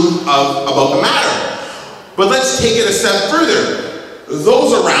the truth about the matter. But let's take it a step further.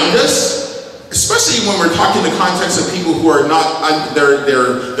 Those around us, especially when we're talking in the context of people who are not,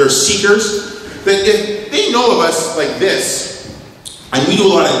 they're seekers, that if they know of us like this, and we do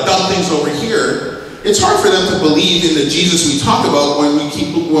a lot of dumb things over here, it's hard for them to believe in the Jesus we talk about when we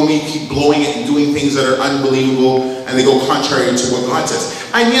keep blowing it and doing things that are unbelievable and they go contrary to what God says.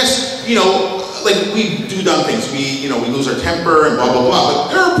 And yes, you know, like we do dumb things. We lose our temper and blah, blah, blah.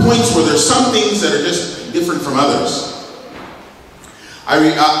 But there are points where there's some things that are just different from others. I'm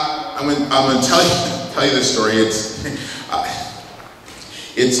going to tell you this story.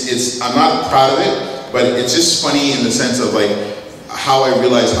 I'm not proud of it, but it's just funny in the sense of like how I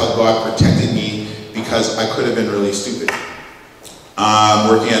realized how God protected me, because I could have been really stupid. I'm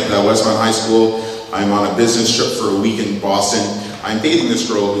working at Westmount High School. I'm on a business trip for a week in Boston. I'm dating this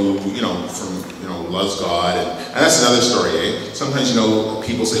girl who, loves God, and that's another story, eh? Sometimes,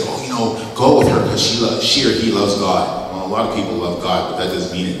 people say, oh, go with her because she or he loves God. Well, a lot of people love God, but that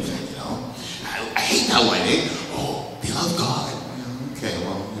doesn't mean anything, I hate that line, eh? Oh, they love God. Okay,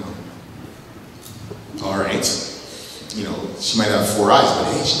 well, all right. She might have 4 eyes, but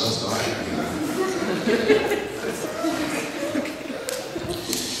hey, she loves God.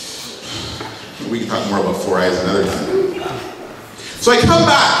 We can talk more about 4 eyes another time. So I come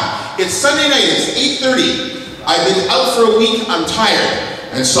back. It's Sunday night. It's 8:30. I've been out for a week. I'm tired.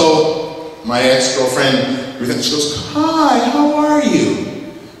 And so my ex-girlfriend, she goes, hi, how are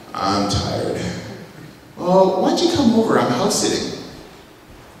you? I'm tired. Well, why don't you come over? I'm house sitting.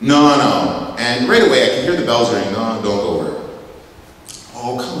 No. And right away I can hear the bells ring. No, don't go over.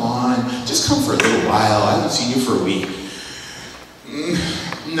 Oh, come on. Just come for a little while. I haven't seen you for a week.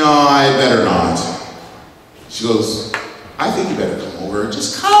 No, I better not. She goes, I think you better come over.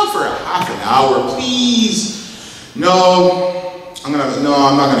 Just come for a half an hour, please. No, I'm not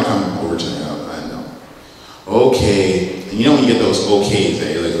gonna come over tonight. No. Okay. And when you get those okays,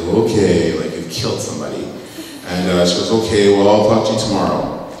 eh? Like, okay, like you've killed somebody. And she goes, okay, well, I'll talk to you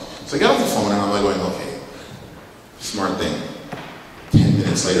tomorrow. So I get off the phone and I'm like going, okay, smart thing. 10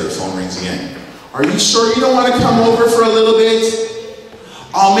 minutes later, the phone rings again. Are you sure you don't want to come over for a little bit?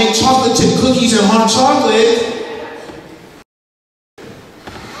 I'll make chocolate chip cookies and hot chocolate.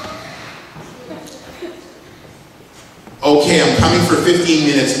 Okay, I'm coming for 15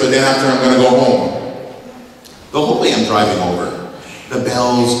 minutes, but then after I'm going to go home. The whole way I'm driving over, the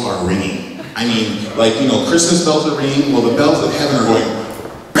bells are ringing. I mean, like, Christmas bells are ringing. Well, the bells of heaven are going,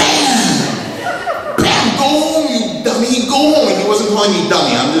 bam! Bam! Go home, you dummy! Go home! And he wasn't calling me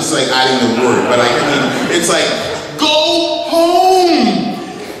dummy. I'm just, like, adding the word. But, it's like, go home!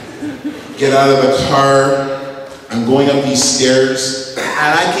 Get out of the car. I'm going up these stairs.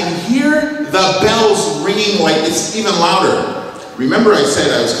 And I can hear the bells ringing like it's even louder. Remember I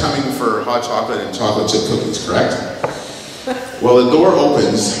said I was coming for hot chocolate and chocolate chip cookies, correct? Well, the door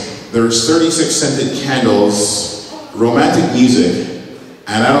opens. There's 36 scented candles, romantic music,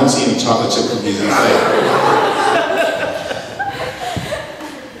 and I don't see any chocolate chip cookies in sight.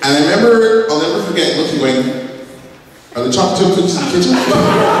 And I'll never forget looking, going, are the chocolate chip cookies in the kitchen?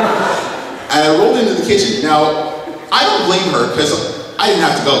 And I rolled into the kitchen. Now, I don't blame her because I didn't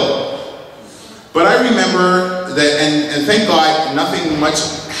have to go. But I remember that, and thank God, nothing much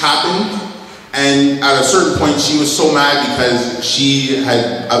happened. And at a certain point, she was so mad because she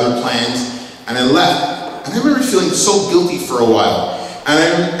had other plans, and I left. And I remember feeling so guilty for a while. And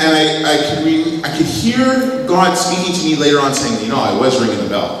I could hear God speaking to me later on saying, I was ringing the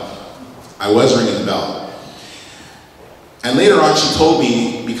bell. I was ringing the bell. And later on, she told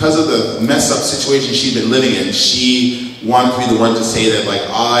me, because of the mess up situation she'd been living in, she wanted to be the one to say that, like,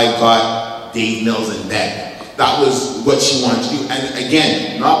 I got Dave Mills in bed. That was what she wanted to do. And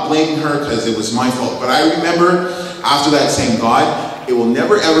again, not blaming her because it was my fault. But I remember after that saying, God, it will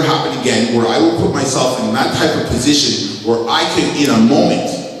never ever happen again where I will put myself in that type of position where I could, in a moment,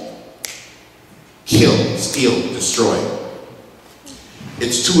 kill, steal, destroy.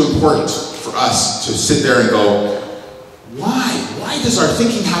 It's too important for us to sit there and go, why? Why does our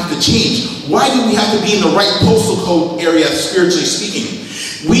thinking have to change? Why do we have to be in the right postal code area, spiritually speaking?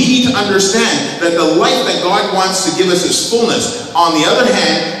 We need to understand that the life that God wants to give us is fullness. On the other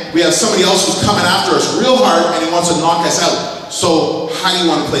hand, we have somebody else who's coming after us real hard and he wants to knock us out. So how do you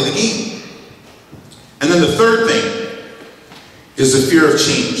want to play the game? And then the third thing is the fear of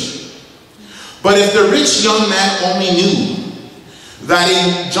change. But if the rich young man only knew that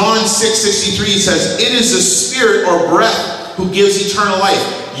in John 6:63 says, it is the Spirit or breath who gives eternal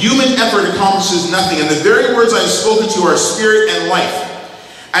life. human effort accomplishes nothing. And the very words I have spoken to you are spirit and life.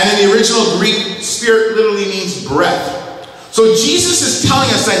 And in the original Greek, spirit literally means breath. So Jesus is telling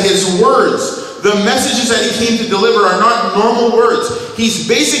us that his words, the messages that he came to deliver, are not normal words. He's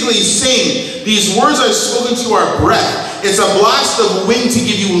basically saying, these words I've spoken to you are breath. It's a blast of wind to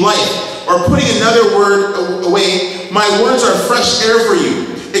give you life. Or putting another word away, my words are fresh air for you.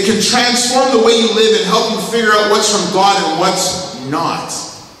 It can transform the way you live and help you figure out what's from God and what's not.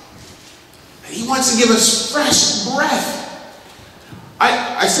 He wants to give us fresh breath.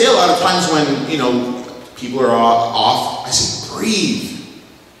 I say a lot of times when, people are off, I say, breathe.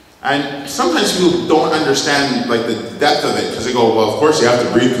 And sometimes people don't understand the depth of it, because they go, well, of course you have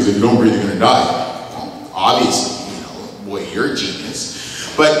to breathe, because if you don't breathe, you're going to die. Well, obviously, boy, you're a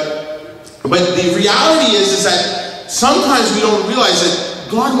genius. But the reality is that sometimes we don't realize that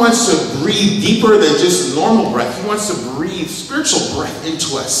God wants to breathe deeper than just normal breath. He wants to breathe spiritual breath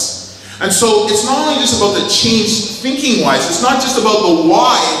into us. And so it's not only just about the change thinking-wise, it's not just about the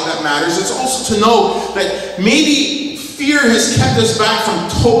why that matters, it's also to know that maybe fear has kept us back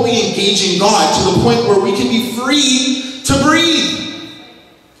from totally engaging God to the point where we can be free to breathe.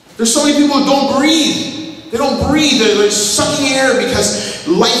 There's so many people who don't breathe. They don't breathe. They're sucking air because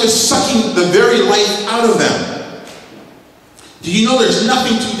life is sucking the very life out of them. Do you know there's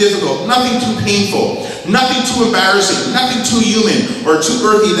nothing too difficult, nothing too painful, nothing too embarrassing, nothing too human or too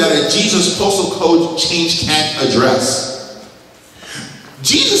earthy that a Jesus postal code change can't address?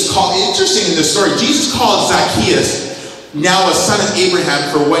 Interesting in this story, Jesus called Zacchaeus, now a son of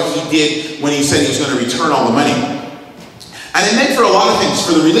Abraham, for what he did when he said he was going to return all the money. And it meant for a lot of things.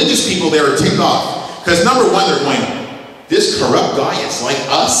 For the religious people, they were ticked off. Because number one, they're going, this corrupt guy is like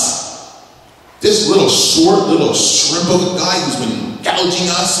us. This little short, little shrimp of a guy who's been gouging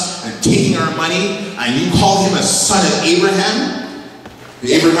us and taking our money, and you call him a son of Abraham?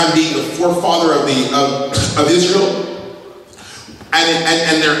 Abraham being the forefather of Israel?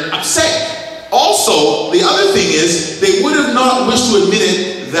 And they're upset. Also, the other thing is, they would have not wished to admit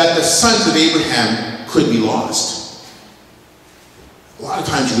it that the sons of Abraham could be lost. A lot of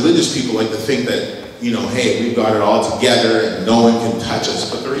times religious people like to think that, hey, we've got it all together and no one can touch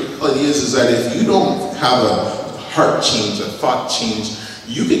us. But the reality is that if you don't have a heart change, a thought change,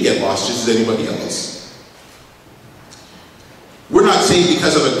 you can get lost just as anybody else. We're not saved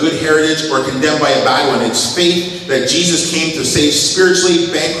because of a good heritage or condemned by a bad one. It's faith that Jesus came to save spiritually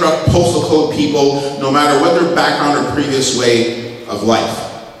bankrupt postal code people, no matter what their background or previous way of life.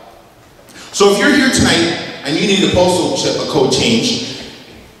 So if you're here tonight and you need a postal code change,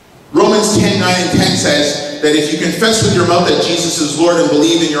 Romans 10:9 and 10 says that if you confess with your mouth that Jesus is Lord and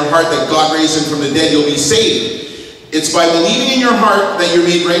believe in your heart that God raised him from the dead, you'll be saved. It's by believing in your heart that you're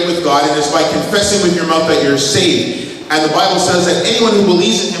made right with God, and it's by confessing with your mouth that you're saved. And the Bible says that anyone who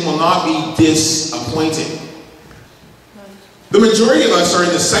believes in him will not be disappointed. The majority of us are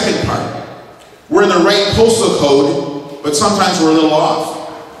in the second part. We're in the right postal code, but sometimes we're a little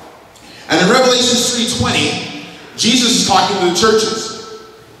off. And in Revelation 3:20, Jesus is talking to the churches.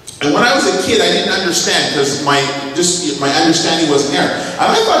 And when I was a kid, I didn't understand, because my understanding wasn't there.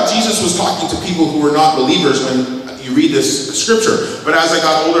 And I thought Jesus was talking to people who were not believers when you read this scripture. But as I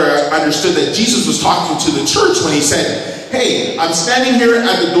got older, I understood that Jesus was talking to the church when he said, hey, I'm standing here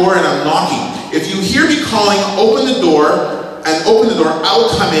at the door and I'm knocking. If you hear me calling, open the door, I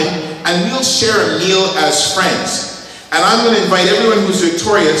will come in and we'll share a meal as friends. And I'm going to invite everyone who's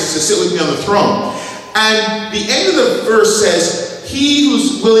victorious to sit with me on the throne. And the end of the verse says, he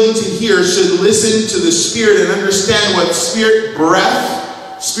who's willing to hear should listen to the Spirit and understand what spirit breath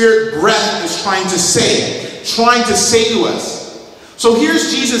is trying to say to us. So here's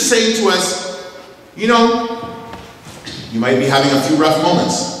Jesus saying to us, you might be having a few rough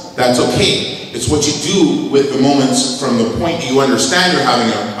moments. That's okay. It's what you do with the moments from the point that you understand you're having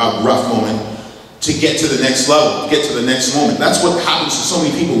a rough moment to get to the next level, get to the next moment. That's what happens to so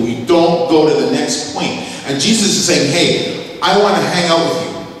many people. We don't go to the next point. And Jesus is saying, hey, I want to hang out with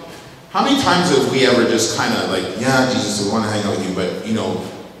you. How many times have we ever just kind of like, yeah, Jesus, I want to hang out with you, but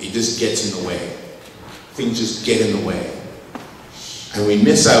it just gets in the way. Things just get in the way. And we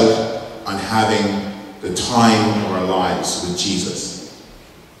miss out on having the time of our lives with Jesus.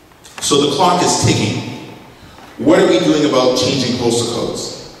 So the clock is ticking. What are we doing about changing postal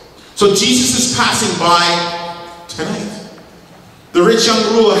codes? So Jesus is passing by tonight. The rich young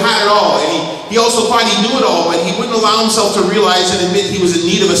ruler had it all, and he also thought he knew it all, but he wouldn't allow himself to realize and admit he was in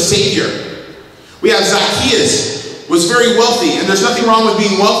need of a savior. We have Zacchaeus, was very wealthy, and there's nothing wrong with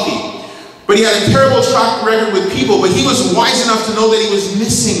being wealthy. But he had a terrible track record with people, but he was wise enough to know that he was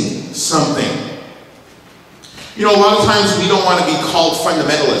missing something. You know, a lot of times we don't want to be called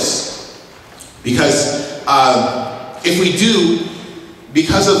fundamentalists because if we do,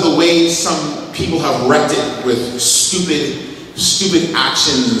 because of the way some people have wrecked it with stupid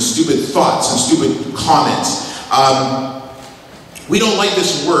actions and stupid thoughts and stupid comments, we don't like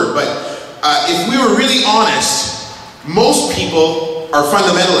this word. But if we were really honest, most people are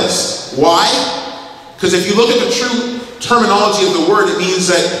fundamentalists. Why? Because if you look at the true terminology of the word, it means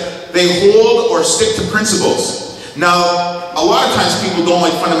that they hold or stick to principles. Now, a lot of times people don't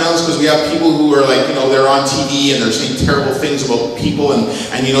like fundamentalists because we have people who are like, you know, they're on TV and they're saying terrible things about people, and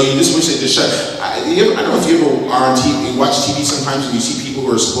you know, you just wish they just shut. I don't know if you ever are on TV, watch TV sometimes, and you see people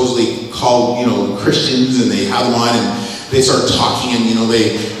who are supposedly called, you know, Christians, and they have them on and they start talking, and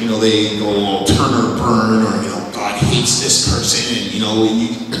they go turn or burn, or, you know, God hates this person, and you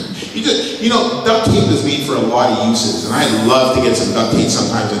know, duct tape is made for a lot of uses, and I love to get some duct tape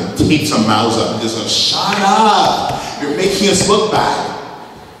sometimes and tape some mouths up and just go, shut up, you're making us look bad.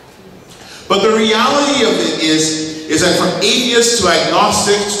 But the reality of it is that from atheists to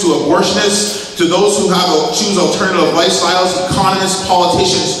agnostics to abortionists to those who choose alternative lifestyles, economists,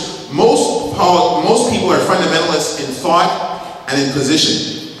 politicians, most people are fundamentalists in thought and in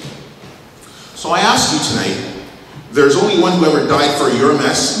position. So I ask you tonight, there's only one who ever died for your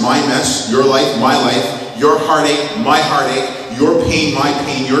mess, your life, my life, your heartache, my heartache, your pain, my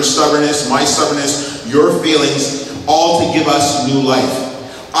pain, your stubbornness, my stubbornness, your feelings, all to give us new life.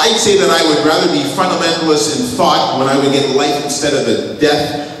 I'd say that I would rather be fundamentalist in thought when I would get life instead of the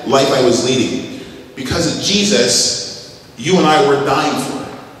death life I was leading. Because of Jesus, you and I were dying for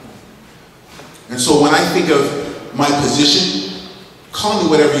it. And so when I think of my position, call me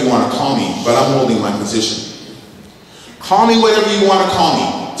whatever you want to call me, but I'm holding my position. Call me whatever you want to call me.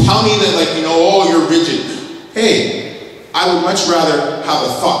 Tell me that, like, you know, oh, you're rigid. Hey, I would much rather have a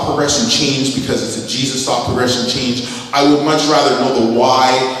thought progression change because it's a Jesus thought progression change. I would much rather know the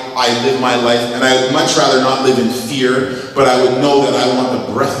why I live my life, and I would much rather not live in fear, but I would know that I want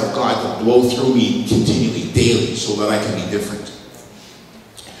the breath of God to blow through me continually, daily, so that I can be different.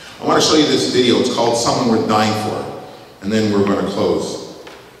 I want to show you this video. It's called Someone Worth Dying For, and then we're going to close.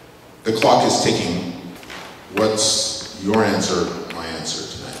 The clock is ticking. What's your answer, my answer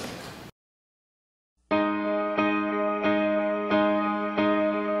tonight?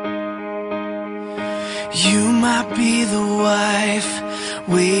 You might be the wife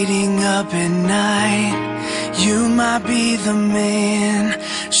waiting up at night. You might be the man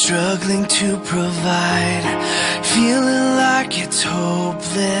struggling to provide, feeling like it's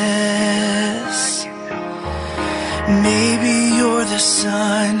hopeless. Maybe you're the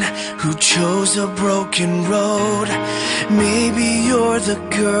son who chose a broken road. Maybe you're the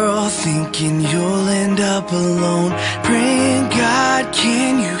girl thinking you'll end up alone, praying, God,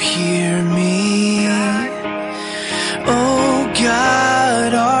 can you hear me? Oh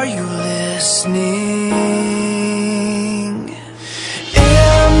God, are you listening?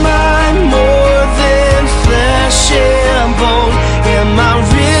 Am I more than flesh and bone? Am I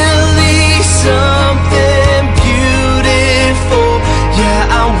really something beautiful?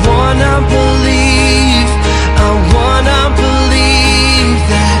 Yeah, I wanna believe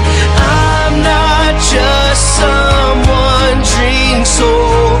that I'm not just someone dream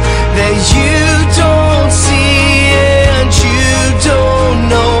soul that you don't see and you don't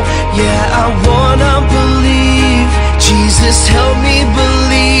know. Yeah, I wanna believe. Jesus, help me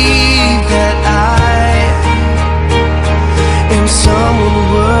believe that I am someone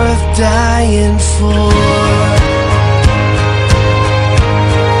worth dying for.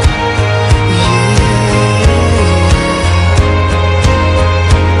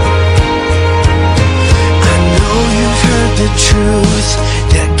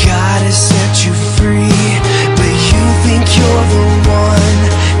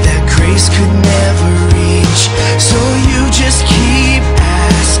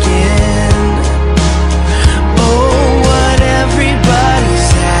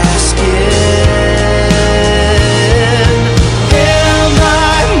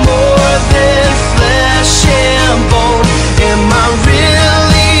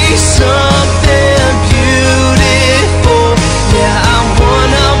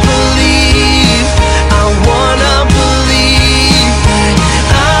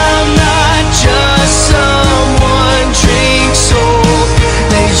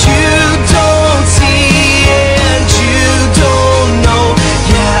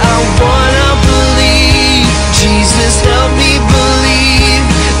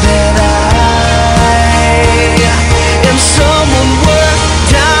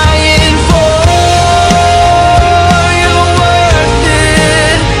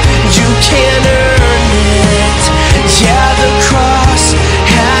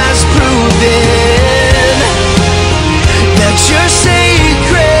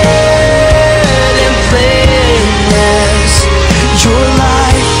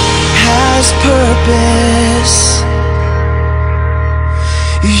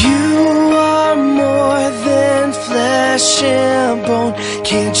 You are more than flesh and bone.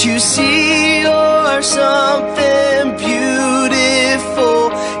 Can't you see you're something